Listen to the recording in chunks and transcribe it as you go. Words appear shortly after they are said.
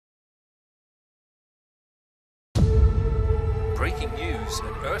news,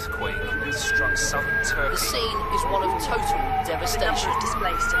 an earthquake has struck southern Turkey. The scene is one of total devastation. The number of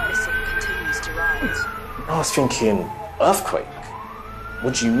displaced and missing continues to rise. I was thinking, earthquake?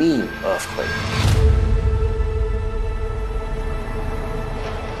 What do you mean, earthquake?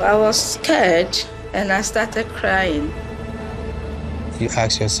 I was scared and I started crying. You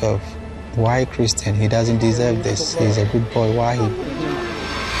ask yourself, why Christian? He doesn't deserve this. He's a good boy. Why?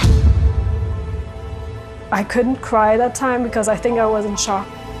 I couldn't cry that time because I think I was in shock.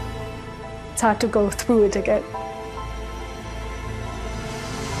 It's hard to go through it again.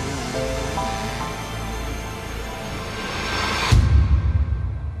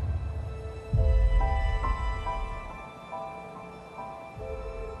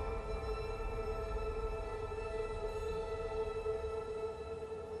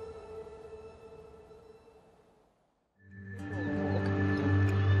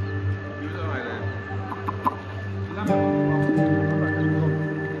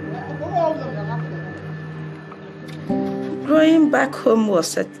 Growing back home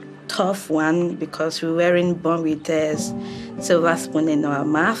was a tough one because we weren't born with a silver spoon in our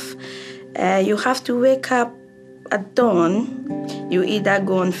mouth. You have to wake up at dawn. You either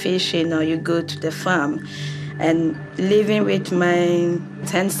go on fishing or you go to the farm. And living with my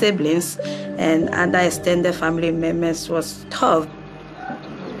 10 siblings and other extended family members was tough.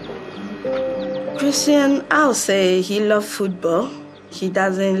 Christian, I'll say he loved football. He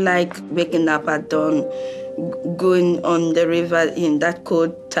doesn't like waking up at dawn. Going on the river in that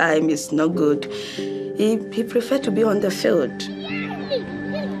cold time is not good. He preferred to be on the field.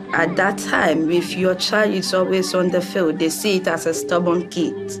 At that time, if your child is always on the field, they see it as a stubborn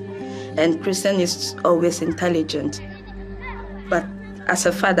kid. And Christian is always intelligent. But as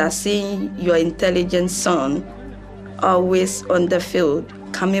a father, seeing your intelligent son always on the field,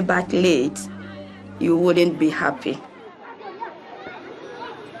 coming back late, you wouldn't be happy.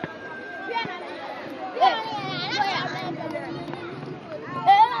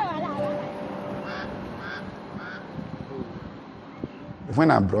 When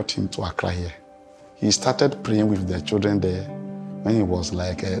I brought him to Accra here, he started praying with the children there when he was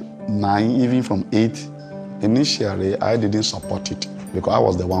like 9, even from 8. Initially, I didn't support it because I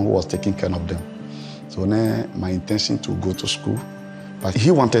was the one who was taking care of them. So then my intention to go to school, but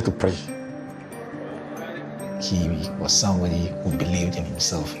he wanted to pray. He was somebody who believed in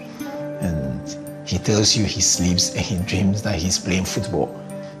himself, and he tells you he sleeps and he dreams that he's playing football.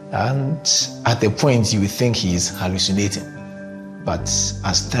 And at the point you would think he's hallucinating. But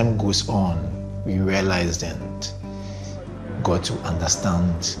as time goes on, we realized and got to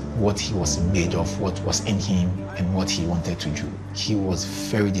understand what he was made of, what was in him, and what he wanted to do. He was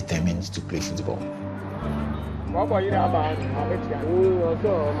very determined to play football.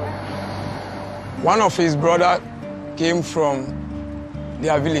 One of his brothers came from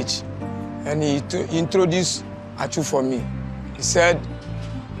their village, and he introduced Atsu for me. He said,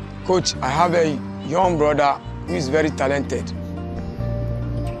 "Coach, I have a young brother who is very talented."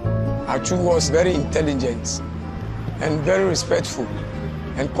 Atsu was very intelligent and very respectful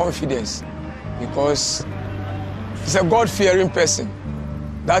and confident because he's a God-fearing person.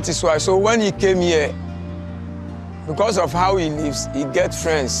 That is why. So when he came here, because of how he lives, he gets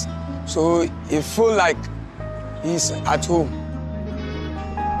friends. So he feels like he's at home.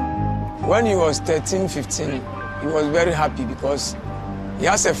 When he was 13, 15, he was very happy because he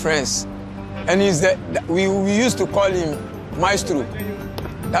has a friends. And we used to call him Maestro.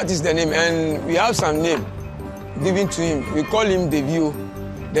 That is the name, and we have some name given to him. We call him Devio.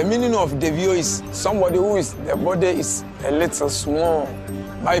 The meaning of Devio is somebody who is, the body is a little small,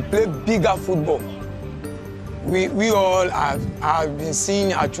 but he play bigger football. We all have been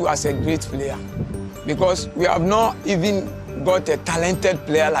seeing Atsu as a great player because we have not even got a talented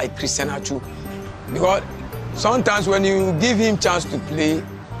player like Christian Atsu. Because sometimes when you give him chance to play,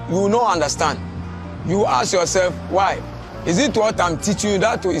 you will not understand. You ask yourself, why? Is it what I'm teaching you?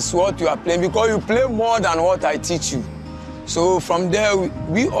 That is what you are playing, because you play more than what I teach you. So from there,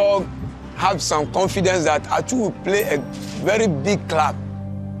 we all have some confidence that Atsu will play a very big club.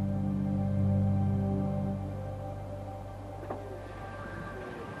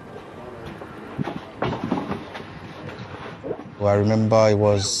 I remember it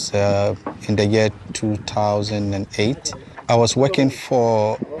was in the year 2008. I was working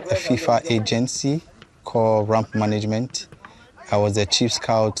for a FIFA agency called Ramp Management. I was the chief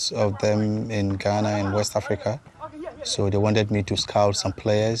scout of them in Ghana and West Africa. So they wanted me to scout some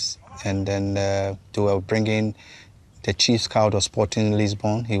players, and then they were bringing the chief scout of Sporting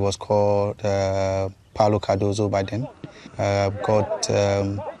Lisbon. He was called Paulo Cardozo by then. Got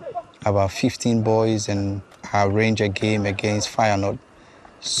about 15 boys and I arranged a game against Feyenoord.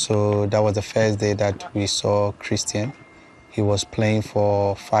 So that was the first day that we saw Christian. He was playing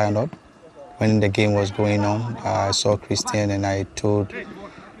for Feyenoord. When the game was going on, I saw Christian and I told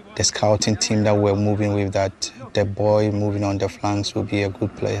the scouting team that we're moving with that the boy moving on the flanks will be a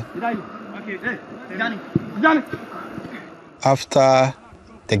good player. After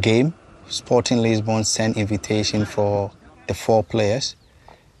the game, Sporting Lisbon sent invitation for the 4 players,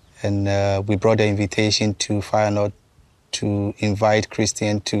 and we brought the invitation to Feyenoord to invite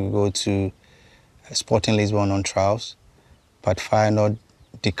Christian to go to Sporting Lisbon on trials, but Feyenoord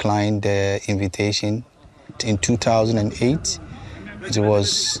declined the invitation. In 2008, it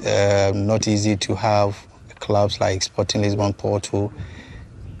was not easy to have clubs like Sporting Lisbon, Porto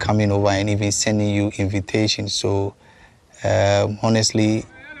coming over and even sending you invitations. So honestly,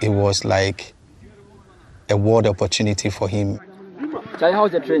 it was like a world opportunity for him. Charlie,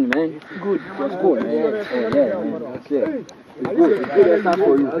 how's the training, man? Good. It was good, man. It's good. It's good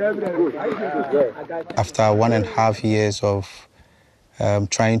for you. After 1.5 years of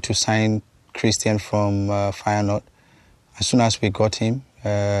trying to sign Christian from Feyenoord, as soon as we got him,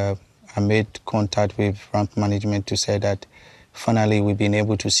 I made contact with Ramp Management to say that finally we've been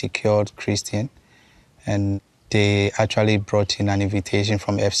able to secure Christian, and they actually brought in an invitation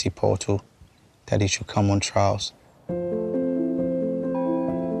from FC Porto that he should come on trials.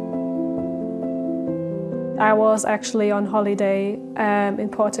 I was actually on holiday in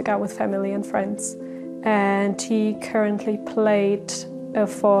Portugal with family and friends, and he currently played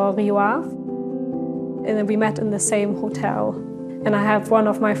for Rio Ave, and then we met in the same hotel. And I have one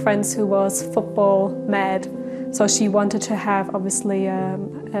of my friends who was football mad, so she wanted to have obviously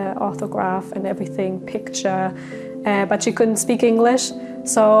autograph and everything, picture, but she couldn't speak English.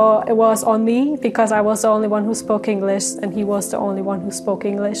 So it was on me because I was the only one who spoke English and he was the only one who spoke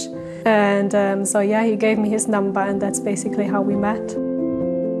English. And so yeah, he gave me his number and that's basically how we met.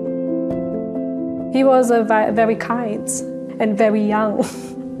 He was very kind and very young.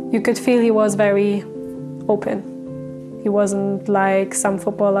 You could feel he was very open. He wasn't like some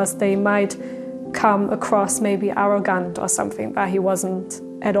footballers, they might come across maybe arrogant or something, but he wasn't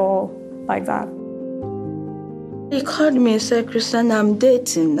at all like that. He called me and said, Christian, I'm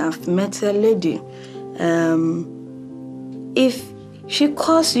dating. I've met a lady. If she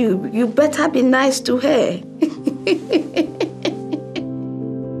calls you, you better be nice to her.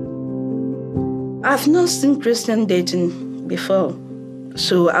 I've not seen Christian dating before.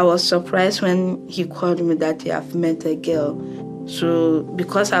 So I was surprised when he called me that he have met a girl. So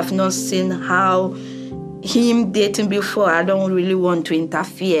because I've not seen how him dating before, I don't really want to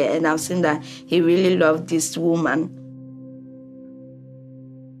interfere, and I've seen that he really loved this woman.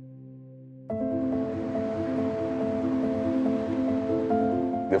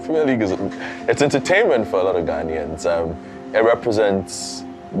 The Premier League it's entertainment for a lot of Ghanaians. It represents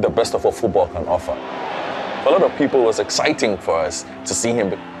the best of what football can offer. For a lot of people, it was exciting for us to see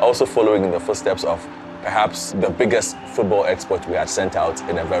him also following in the footsteps of perhaps the biggest football export we had sent out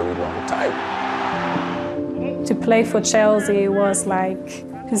in a very long time. To play for Chelsea was like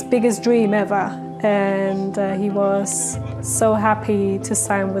his biggest dream ever, and he was so happy to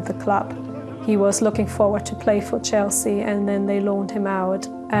sign with the club. He was looking forward to play for Chelsea, and then they loaned him out.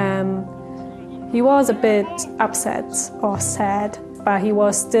 He was a bit upset or sad, but he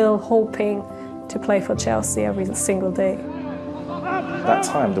was still hoping to play for Chelsea every single day. That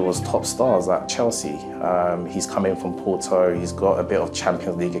time there was top stars at Chelsea. He's coming from Porto, he's got a bit of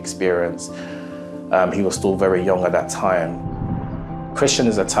Champions League experience. He was still very young at that time. Christian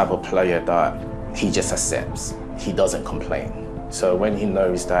is the type of player that he just accepts. He doesn't complain. So when he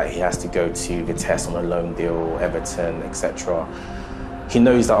knows that he has to go to Vitesse on a loan deal, Everton, etc., he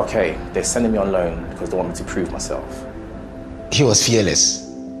knows that, okay, they're sending me on loan because they want me to prove myself. He was fearless.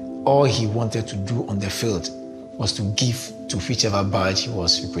 All he wanted to do on the field was to give to whichever badge he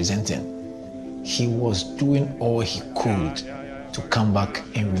was representing. He was doing all he could to come back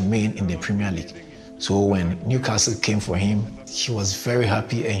and remain in the Premier League. So when Newcastle came for him, he was very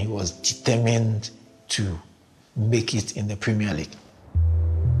happy and he was determined to make it in the Premier League.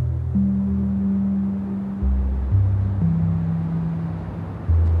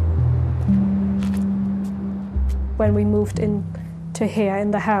 When we moved into here in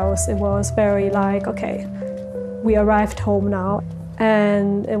the house, it was very like, okay, we arrived home now.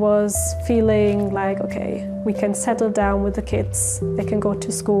 And it was feeling like, okay, we can settle down with the kids, they can go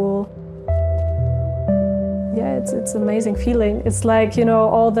to school. Yeah, it's an amazing feeling. It's like, you know,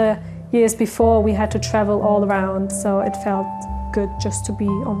 all the years before we had to travel all around, so it felt good just to be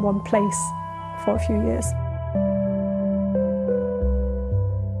on one place for a few years.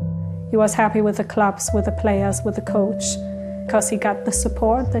 He was happy with the clubs, with the players, with the coach, because he got the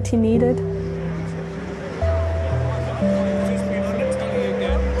support that he needed.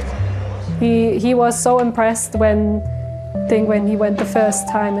 He was so impressed when he went the first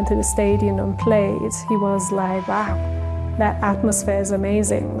time into the stadium and played. He was like, wow, that atmosphere is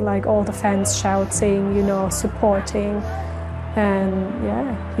amazing. Like all the fans shouting, you know, supporting. And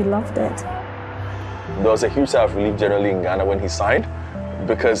yeah, he loved it. There was a huge sigh of relief generally in Ghana when he signed,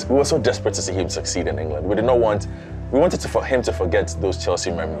 because we were so desperate to see him succeed in England. We wanted for him to forget those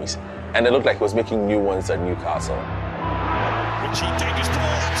Chelsea memories. And it looked like he was making new ones at Newcastle. Richie, dangerous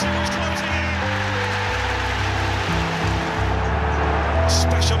ball, Atsu was closing in.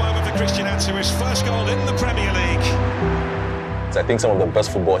 Special moment for Christian Atsu, his first goal in the Premier League. I think some of the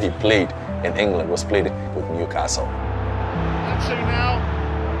best football he played in England was played with Newcastle. Atsu now,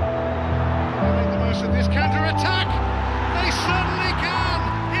 making the most of this counter-attack. They certainly can.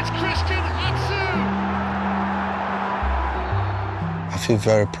 It's Christian Atsu. I feel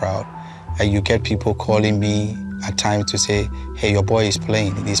very proud. You get people calling me at times to say, hey, your boy is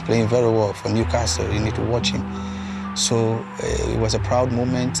playing. He's playing very well for Newcastle. You need to watch him. So it was a proud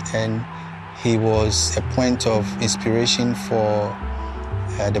moment, and he was a point of inspiration for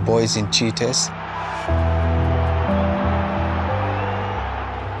the boys in Cheetahs.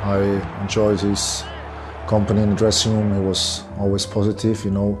 I enjoyed his company in the dressing room. He was always positive,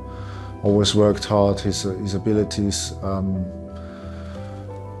 you know, always worked hard. His abilities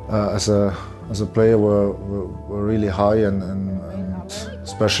as a player were really high, and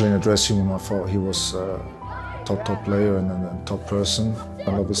especially in the dressing room, I thought he was a top player and a top person.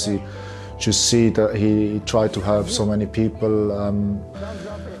 And obviously, just see that he tried to help so many people.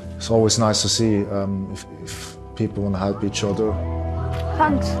 It's always nice to see if people want to help each other.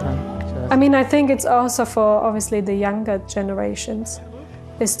 Thanks. I mean, I think it's also for obviously the younger generations,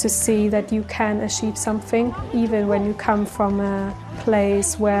 is to see that you can achieve something even when you come from a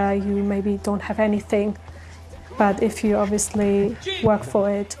place where you maybe don't have anything. But if you obviously work for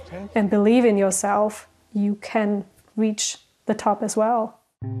it and believe in yourself, you can reach the top as well.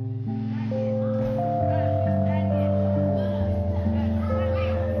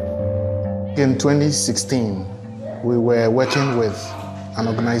 In 2016, we were working with an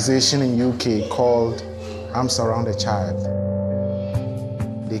organization in UK called Arms Around a Child.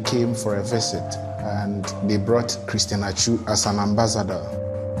 They came for a visit and they brought Christian Atsu as an ambassador.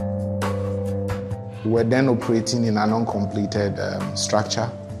 We were then operating in an uncompleted structure,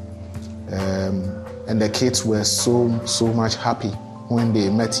 and the kids were so much happy when they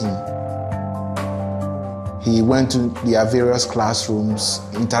met him. He went to their various classrooms,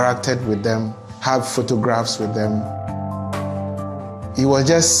 interacted with them, had photographs with them. He was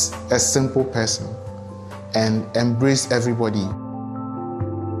just a simple person and embraced everybody.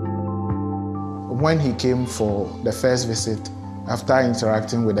 When he came for the first visit, after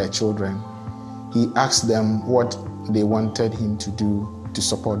interacting with the children, he asked them what they wanted him to do to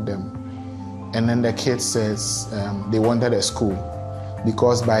support them. And then the kids says they wanted a school,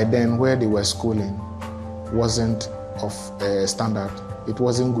 because by then where they were schooling wasn't of standard. It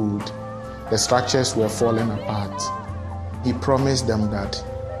wasn't good. The structures were falling apart. He promised them that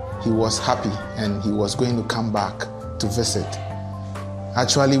he was happy and he was going to come back to visit.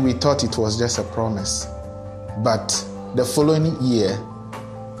 Actually, we thought it was just a promise. But the following year,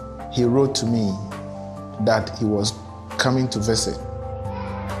 he wrote to me that he was coming to visit.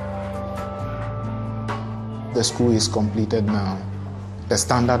 The school is completed now. The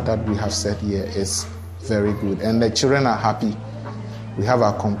standard that we have set here is very good, and the children are happy. We have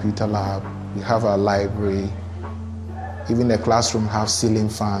our computer lab, we have our library, even the classroom have ceiling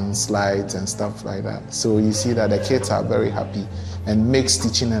fans, lights and stuff like that. So you see that the kids are very happy and makes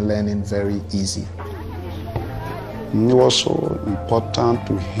teaching and learning very easy. It was so important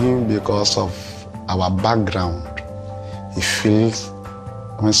to him because of our background. He feels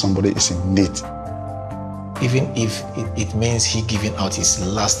when somebody is in need. Even if it means he giving out his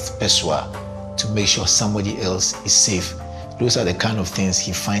last peswa to make sure somebody else is safe. Those are the kind of things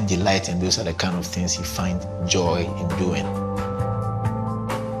he finds delight in, those are the kind of things he finds joy in doing.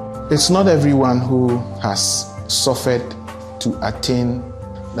 It's not everyone who has suffered to attain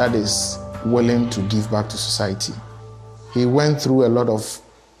that is willing to give back to society. He went through a lot of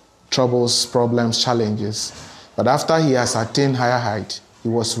troubles, problems, challenges, but after he has attained higher height, he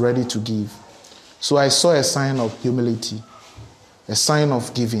was ready to give. So I saw a sign of humility, a sign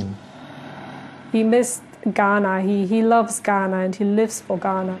of giving. He missed Ghana. He loves Ghana and he lives for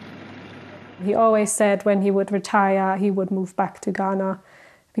Ghana. He always said when he would retire, he would move back to Ghana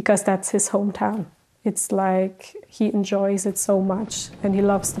because that's his hometown. It's like he enjoys it so much and he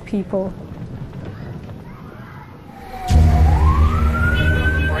loves the people.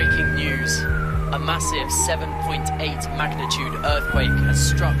 massive 7.8 magnitude earthquake has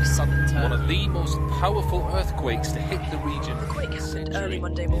struck southern Turkey. One of the most powerful earthquakes to hit the region. The quake happened early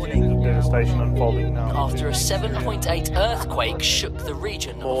Monday morning. Devastation unfolding now. After a 7.8 earthquake shook the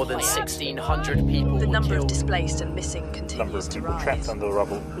region, more than 1,600 people The were number killed. of displaced and missing The number continues of to people rise. trapped under the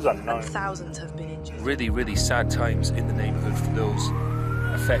rubble is unknown. And thousands have been injured. Really sad times in the neighbourhood for those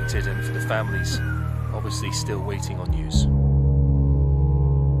affected and for the families, obviously still waiting on news.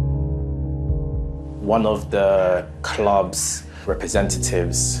 One of the club's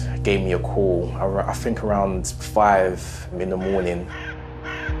representatives gave me a call, I think around 5 in the morning.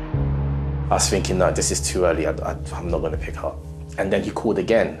 I was thinking, no, this is too early, I'm not going to pick up. And then he called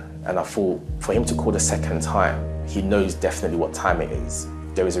again, and I thought, for him to call the second time, he knows definitely what time it is.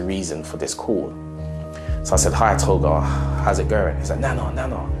 There is a reason for this call. So I said, hi, Toga, how's it going? He's like,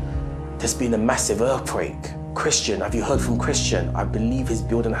 no, there's been a massive earthquake. Christian, have you heard from Christian? I believe his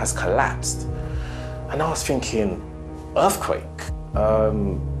building has collapsed. And I was thinking, earthquake?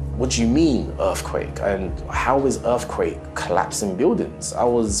 What do you mean, earthquake? And how is earthquake collapsing buildings? I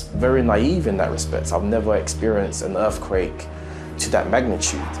was very naive in that respect. I've never experienced an earthquake to that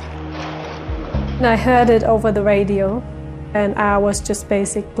magnitude. And I heard it over the radio, and I was just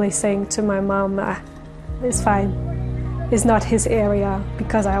basically saying to my mom, it's fine. It's not his area,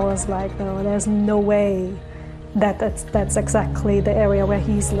 because I was like, no, there's no way that's exactly the area where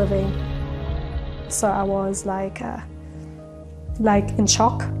he's living. So I was like in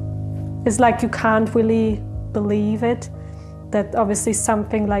shock. It's like you can't really believe it, that obviously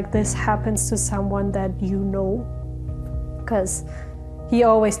something like this happens to someone that you know. Because he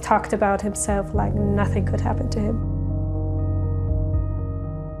always talked about himself like nothing could happen to him.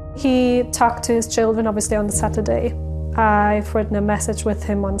 He talked to his children obviously on the Saturday. I've written a message with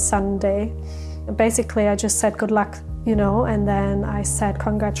him on Sunday. Basically, I just said good luck, and then I said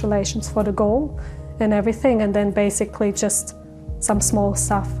congratulations for the goal and everything, and then basically just some small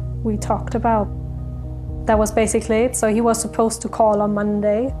stuff we talked about. That was basically it. So he was supposed to call on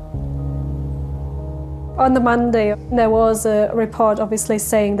Monday. On the Monday, there was a report obviously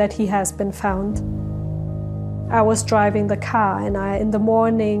saying that he has been found. I was driving the car, and in the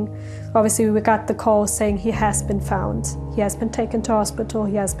morning, obviously we got the call saying he has been found. He has been taken to hospital,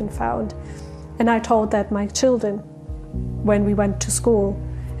 he has been found. And I told that my children when we went to school.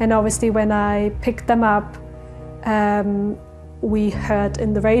 And obviously when I picked them up, we heard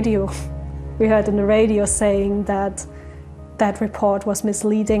in the radio saying that that report was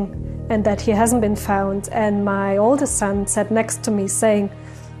misleading and that he hasn't been found. And my oldest son sat next to me saying,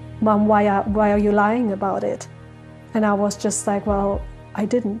 Mom, why are you lying about it? And I was just like, well, I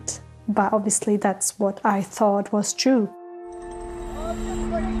didn't. But obviously that's what I thought was true.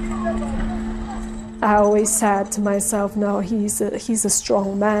 I always said to myself, no, he's a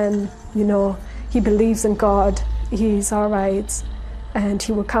strong man, he believes in God, he's all right, and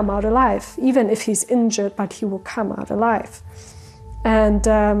he will come out alive, even if he's injured, but he will come out alive. And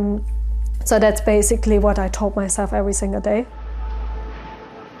so that's basically what I told myself every single day.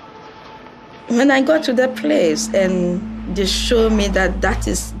 When I got to the place and they showed me that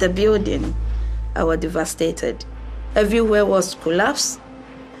is the building, I was devastated. Everywhere was collapsed.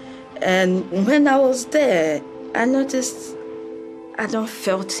 And when I was there, I noticed I don't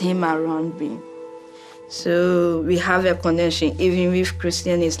felt him around me. So we have a connection. Even if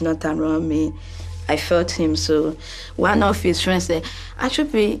Christian is not around me, I felt him. So one of his friends said,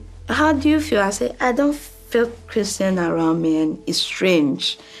 Atsu, how do you feel? I said, I don't feel Christian around me, and it's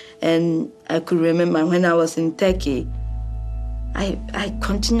strange. And I could remember when I was in Turkey, I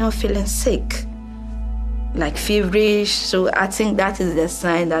continued feeling sick, like feverish. So I think that is the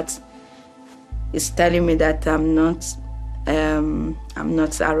sign that is telling me that I'm not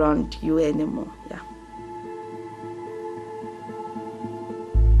around you anymore. Yeah.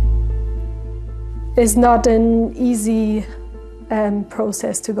 It's not an easy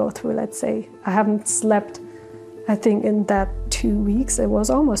process to go through, let's say. I haven't slept, I think, in that 2 weeks. It was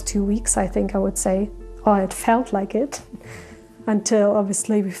almost 2 weeks, I think I would say, or it felt like it, until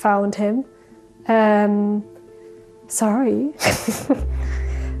obviously we found him. Sorry.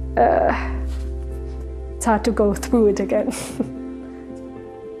 It's hard to go through it again.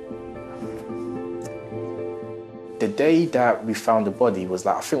 The day that we found the body was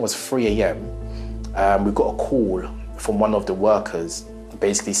I think it was 3 a.m. We got a call from one of the workers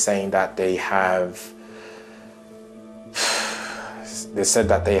basically saying that they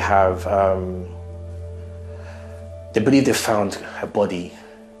believe they found a body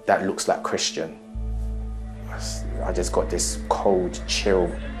that looks like Christian. I just got this cold chill.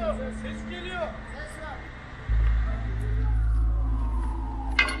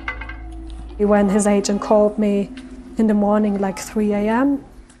 When his agent called me in the morning, like 3 a.m.,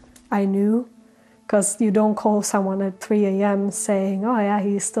 I knew, because you don't call someone at 3 a.m. saying, oh yeah,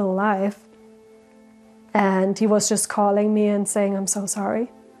 he's still alive. And he was just calling me and saying, I'm so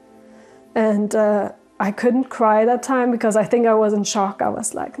sorry. And I couldn't cry that time because I think I was in shock. I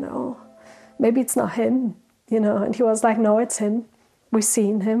was like, no, maybe it's not him, you know. And he was like, no, it's him. We've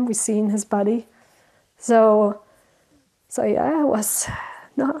seen him, we've seen his body. So yeah, it was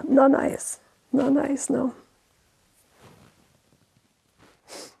not nice. Not nice, no.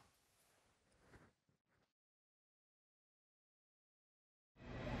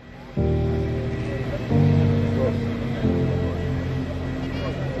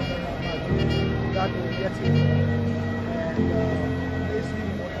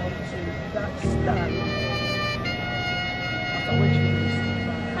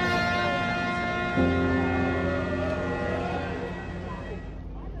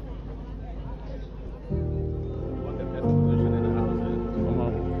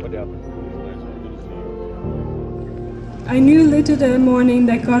 I knew little that morning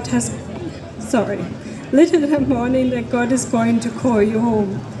that God is going to call you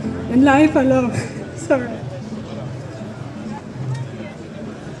home. And life I love, sorry.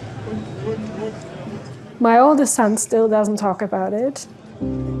 My oldest son still doesn't talk about it.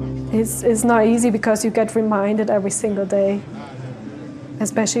 It's not easy because you get reminded every single day,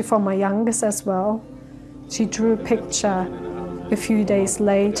 especially for my youngest as well. She drew a picture a few days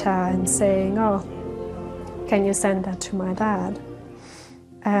later and saying, oh, can you send that to my dad?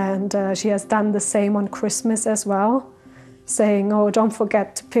 And she has done the same on Christmas as well, saying, oh, don't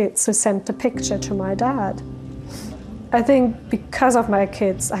forget to send the picture to my dad. I think because of my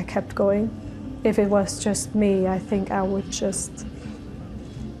kids, I kept going. If it was just me, I think I would just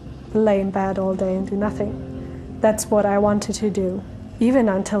lay in bed all day and do nothing. That's what I wanted to do. Even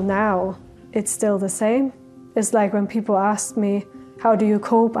until now, it's still the same. It's like when people ask me, how do you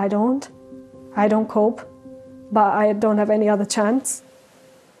cope? I don't cope, but I don't have any other chance.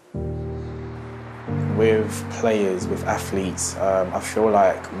 With players, with athletes, I feel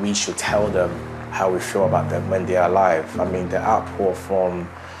like we should tell them how we feel about them when they're alive. I mean, the outpour from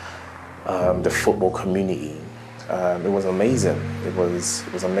the football community, it was amazing. It was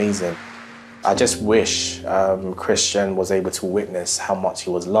amazing. I just wish Christian was able to witness how much he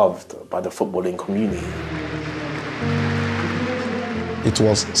was loved by the footballing community. It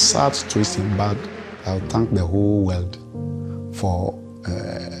was sad situation, but I thank the whole world for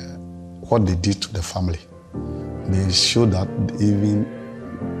what they did to the family. They showed that even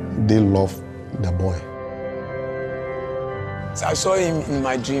they love the boy. So I saw him in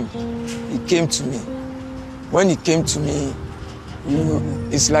my dream. He came to me. When he came to me,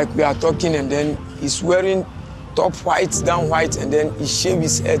 it's like we are talking and then he's wearing top white, down white, and then he shaved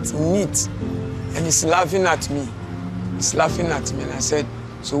his head neat. And he's laughing at me. He's laughing at me. And I said,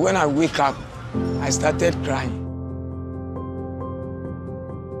 so when I wake up, I started crying.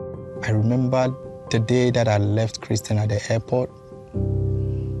 I remember the day that I left Christian at the airport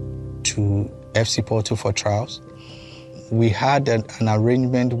to FC Porto for trials. We had an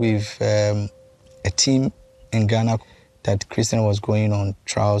arrangement with a team in Ghana that Christian was going on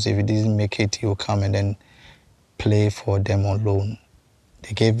trials. If he didn't make it, he would come and then play for them on loan.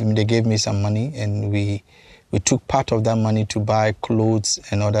 They gave me some money, and we took part of that money to buy clothes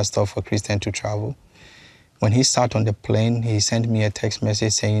and other stuff for Christian to travel. When he sat on the plane, he sent me a text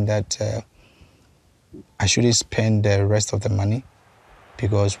message saying that I shouldn't spend the rest of the money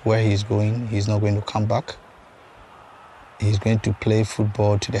because where he's going, he's not going to come back. He's going to play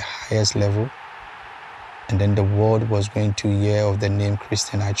football to the highest level, and then the world was going to hear of the name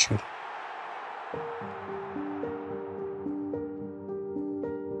Christian Atsu.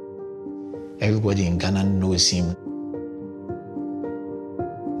 Everybody in Ghana knows him.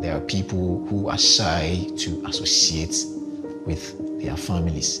 There are people who are shy to associate with their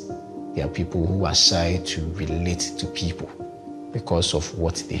families. There are people who are shy to relate to people because of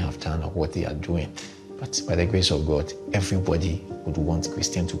what they have done or what they are doing. But by the grace of God, everybody would want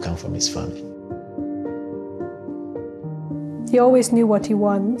Christian to come from his family. He always knew what he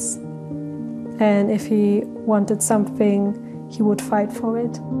wants, and if he wanted something, he would fight for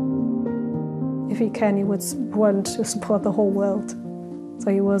it. If he can, he would want to support the whole world. So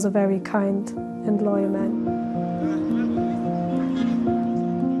he was a very kind and loyal man.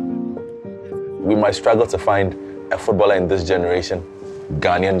 We might struggle to find a footballer in this generation,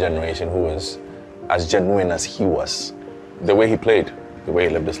 Ghanaian generation, who is as genuine as he was. The way he played, the way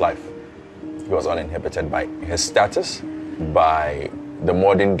he lived his life. He was uninhibited by his status, by the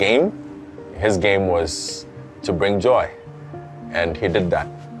modern game. His game was to bring joy, and he did that.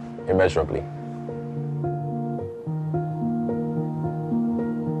 immeasurably.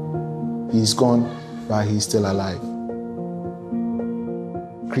 He's gone, but he's still alive.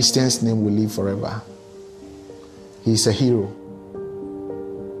 Christian's name will live forever. He's a hero.